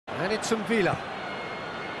And it's Villa.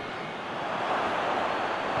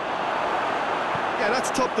 Yeah, that's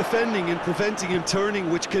top defending and preventing him turning,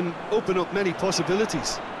 which can open up many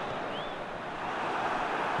possibilities.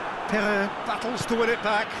 Perrin battles to win it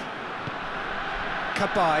back.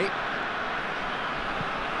 Cabaye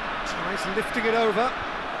tries lifting it over.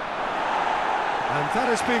 And that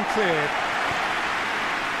has been cleared.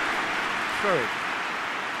 Through.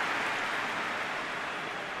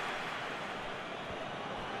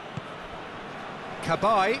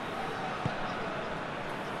 Cabaye.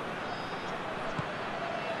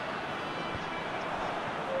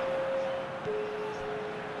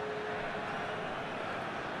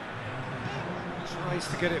 Tries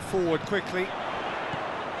to get it forward quickly.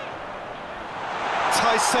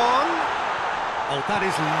 Tyson. Oh, that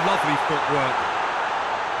is lovely footwork.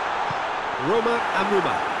 Roma and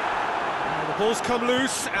Roma. The ball's come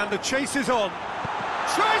loose and the chase is on.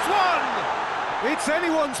 Tries one! It's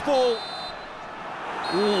anyone's ball.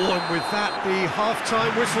 Oh, and with that, the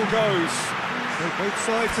half-time whistle goes. So both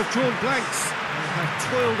sides have drawn blanks. They have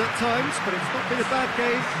toiled at times, but it's not been a bad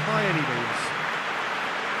game by any means.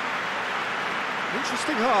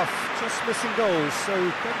 Interesting half, just missing goals, so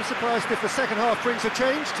don't be surprised if the second half brings a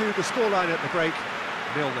change to the scoreline at the break,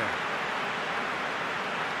 0-0.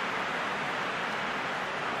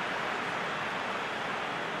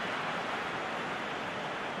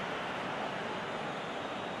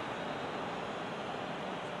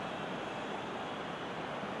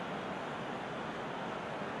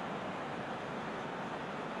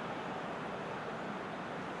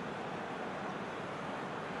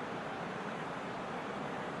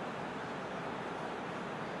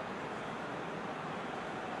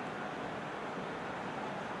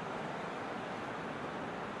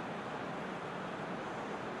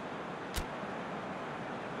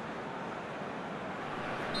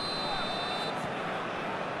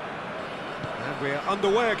 We're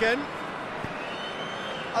underway again.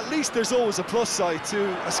 At least there's always a plus side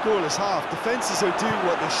to a scoreless half. Defences are doing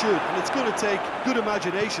what they should, and it's going to take good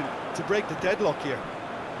imagination to break the deadlock here.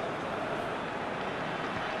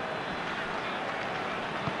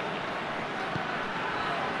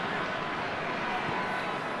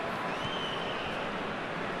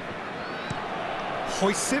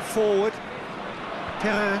 Hoists it forward.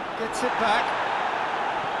 Perrin gets it back.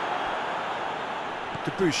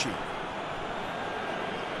 Debuchy.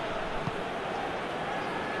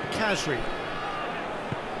 Khazri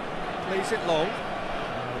plays it long.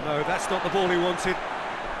 Oh, no, that's not the ball he wanted.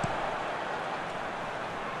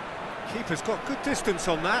 Keeper's got good distance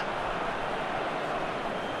on that.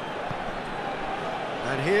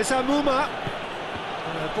 And here's Amouma.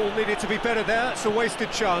 The ball needed to be better there. It's a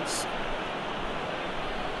wasted chance.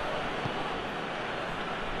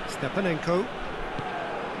 Stepanenko.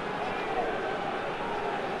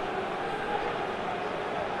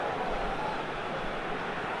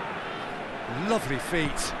 Lovely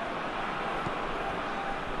feet.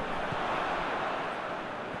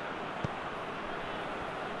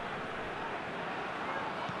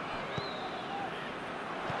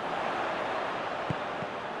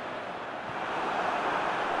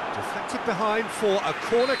 Deflected behind for a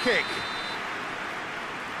corner kick.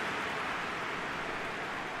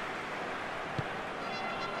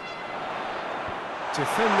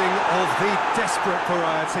 Defending of the desperate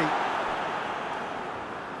variety.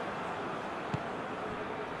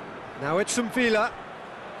 Now it's Villa.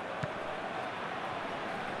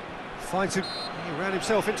 Finds him. He ran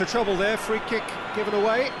himself into trouble there. Free kick given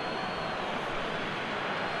away.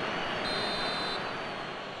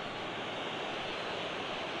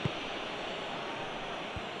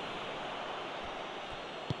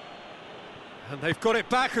 And they've got it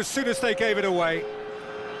back as soon as they gave it away.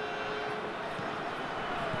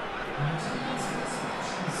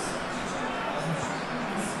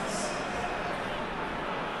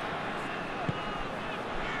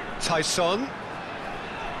 Tyson.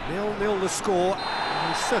 0-0 the score.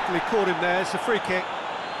 He's certainly caught him there. It's a free kick.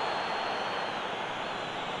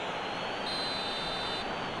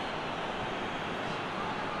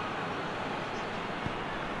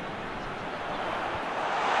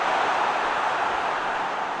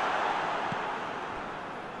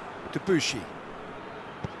 Debuchy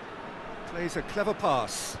plays a clever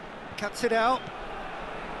pass, cuts it out,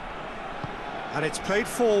 and it's played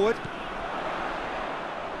forward.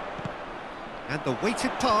 And the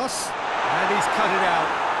weighted pass, and he's cut it out.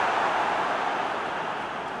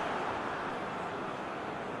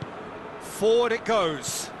 Forward it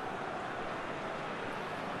goes.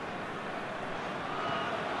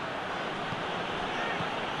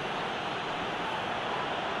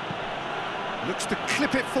 Looks to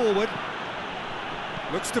clip it forward.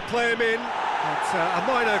 Looks to play him in. It's a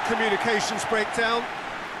minor communications breakdown.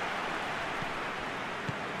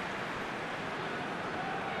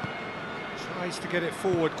 Tries to get it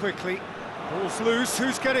forward quickly. Ball's loose,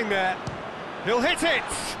 who's getting there? He'll hit it!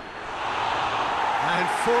 And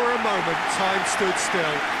for a moment, time stood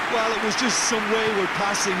still. Well, it was just some wayward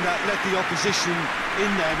passing that let the opposition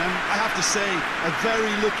in then, and I have to say, a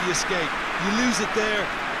very lucky escape. You lose it there,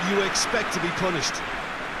 you expect to be punished.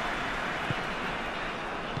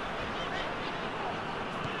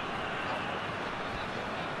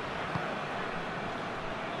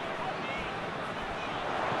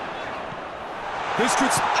 This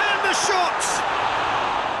could... and the shot!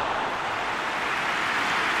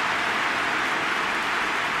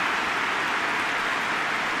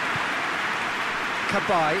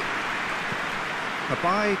 Kabai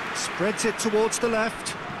spreads it towards the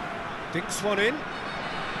left. Dinks one in.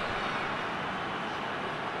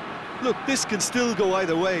 Look, this can still go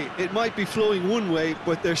either way. It might be flowing one way,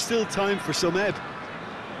 but there's still time for some ebb.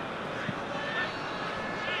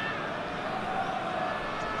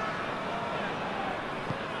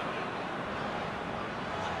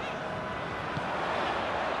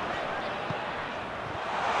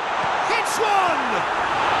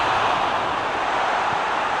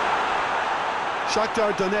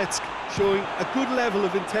 Shakhtar Donetsk showing a good level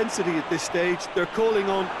of intensity at this stage. They're calling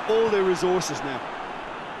on all their resources now.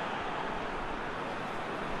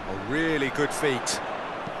 A really good feat.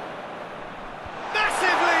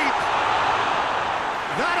 Massive leap!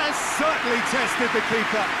 That has certainly tested the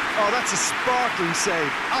keeper. Oh, that's a sparkling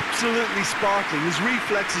save. Absolutely sparkling. His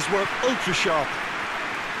reflexes work ultra sharp.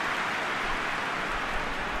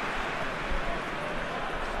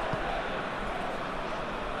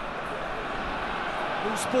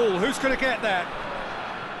 Loose ball, who's going to get there?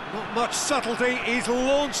 Not much subtlety, he's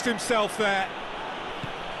launched himself there.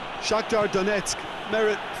 Shakhtar Donetsk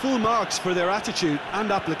merit full marks for their attitude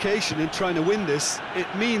and application in trying to win this. It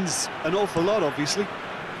means an awful lot, obviously.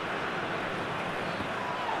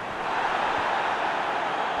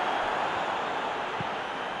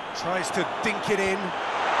 Tries to dink it in.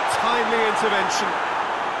 Timely intervention.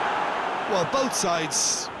 Well, both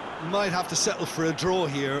sides might have to settle for a draw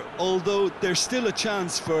here, although there's still a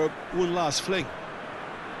chance for one last fling.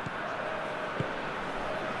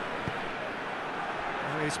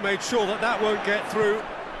 He's made sure that that won't get through.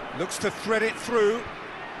 Looks to thread it through.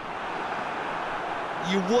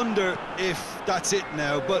 You wonder if that's it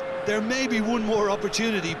now, but there may be one more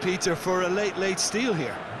opportunity, Peter, for a late steal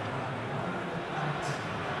here.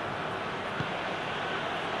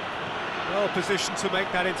 Well positioned to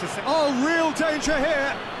make that intercept. Oh, real danger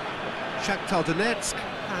here! Shakhtar Donetsk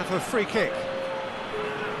have a free kick.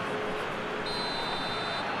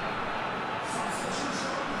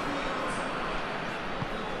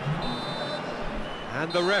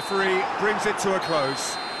 And the referee brings it to a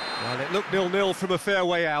close. Well, it looked 0-0 from a fair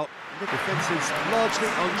way out. The defence is largely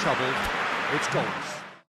untroubled. It's goals.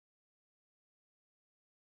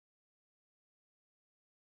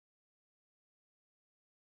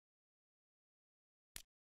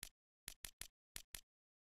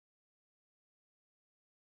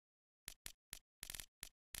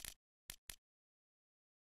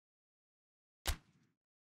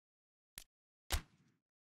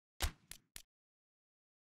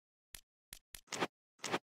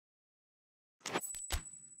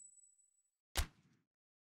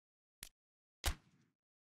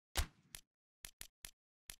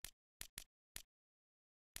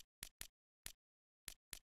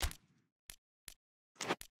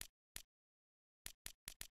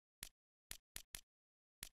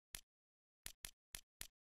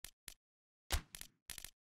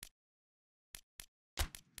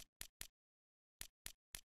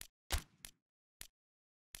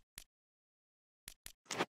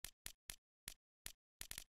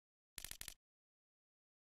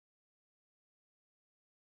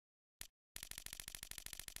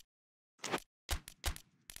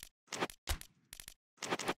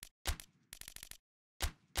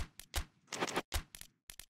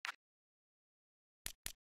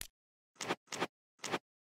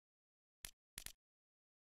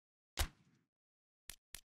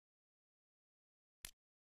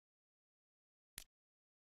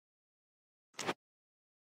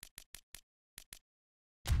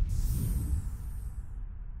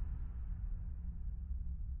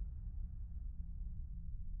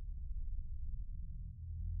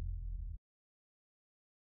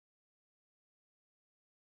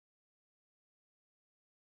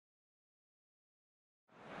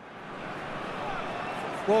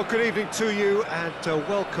 Well, good evening to you and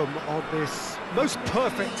welcome on this most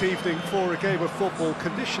perfect evening for a game of football.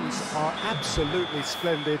 Conditions are absolutely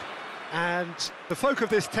splendid and the folk of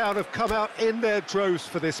this town have come out in their droves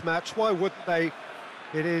for this match. Why wouldn't they?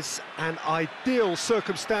 It is an ideal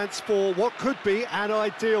circumstance for what could be an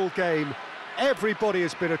ideal game. Everybody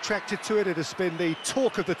has been attracted to it. It has been the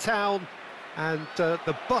talk of the town, and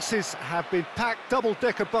the buses have been packed,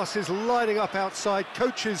 double-decker buses lining up outside.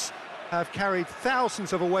 Coaches have carried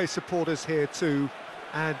thousands of away supporters here too,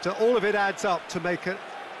 and all of it adds up to make a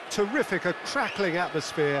terrific, a crackling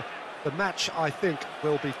atmosphere. The match, I think,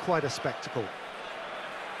 will be quite a spectacle.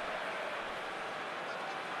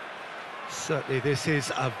 Certainly this is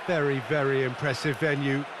a very, very impressive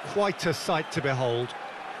venue, quite a sight to behold.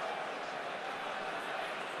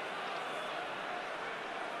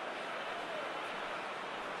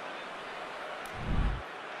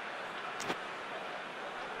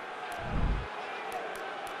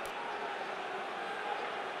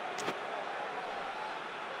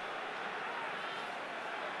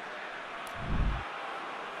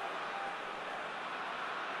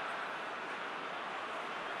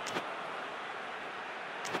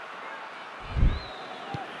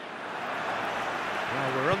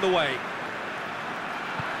 Well, we're on the way.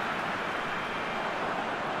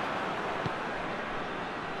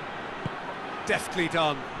 Deftly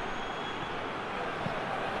done.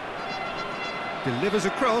 Delivers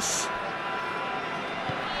across.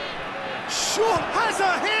 Shot has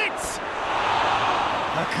a hit!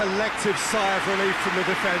 A collective sigh of relief from the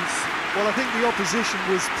defence. Well, I think the opposition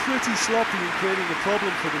was pretty sloppy in creating a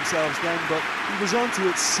problem for themselves then, but he was onto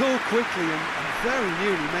it so quickly and very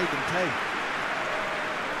nearly made them pay.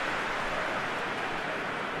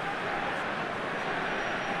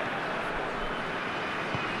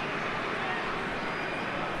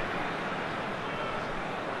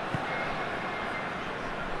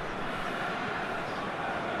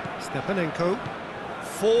 Stepanenko,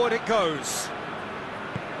 forward it goes.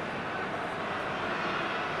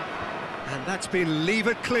 And that's been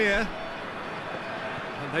levered clear.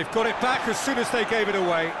 And they've got it back as soon as they gave it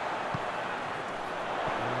away.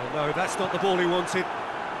 Oh, no, that's not the ball he wanted.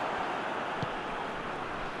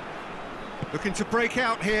 Looking to break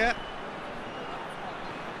out here.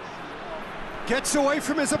 Gets away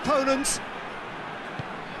from his opponent.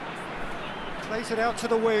 Plays it out to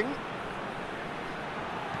the wing.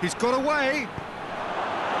 He's got away.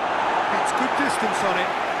 It's good distance on it.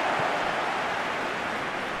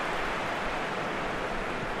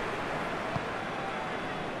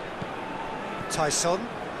 Tyson.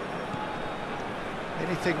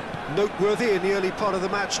 Anything noteworthy in the early part of the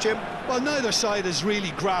match, Jim? Well, neither side has really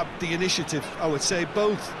grabbed the initiative, I would say.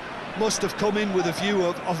 Both must have come in with a view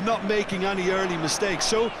of not making any early mistakes.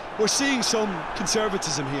 So we're seeing some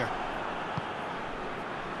conservatism here.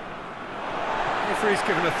 Referee's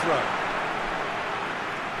given a throw.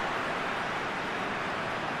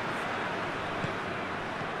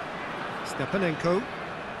 Stepanenko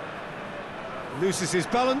loses his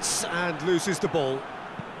balance and loses the ball.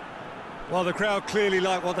 Well, the crowd clearly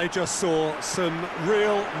like what they just saw. Some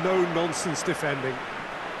real no-nonsense defending.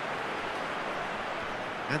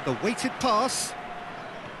 And the weighted pass.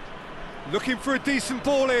 Looking for a decent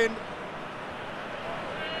ball in.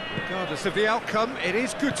 Regardless of the outcome, it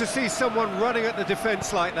is good to see someone running at the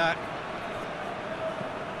defence like that.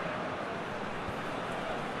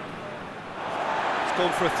 It's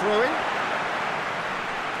gone for a throw-in.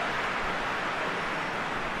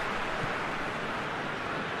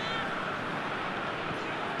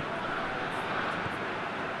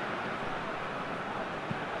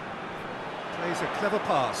 Plays a clever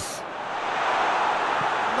pass.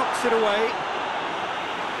 Knocks it away.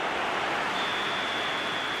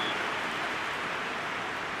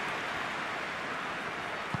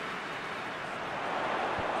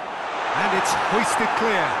 And it's hoisted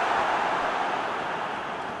clear.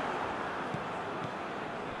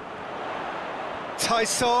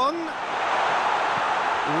 Tyson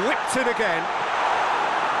whipped it again.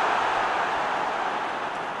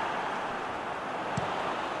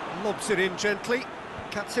 Lobs it in gently,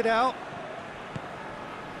 cuts it out.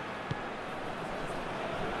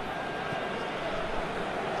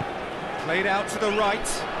 Played out to the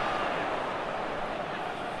right.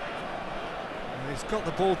 He's got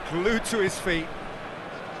the ball glued to his feet.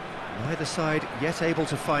 Neither side yet able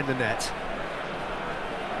to find the net.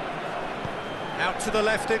 Out to the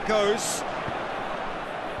left it goes.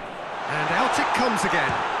 And out it comes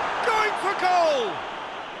again. Going for goal!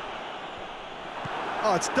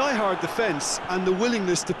 Oh, it's die-hard defence and the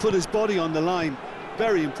willingness to put his body on the line.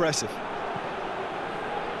 Very impressive.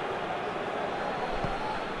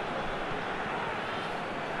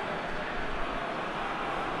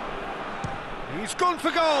 He's gone for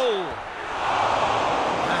goal!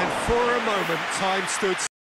 And for a moment, time stood still.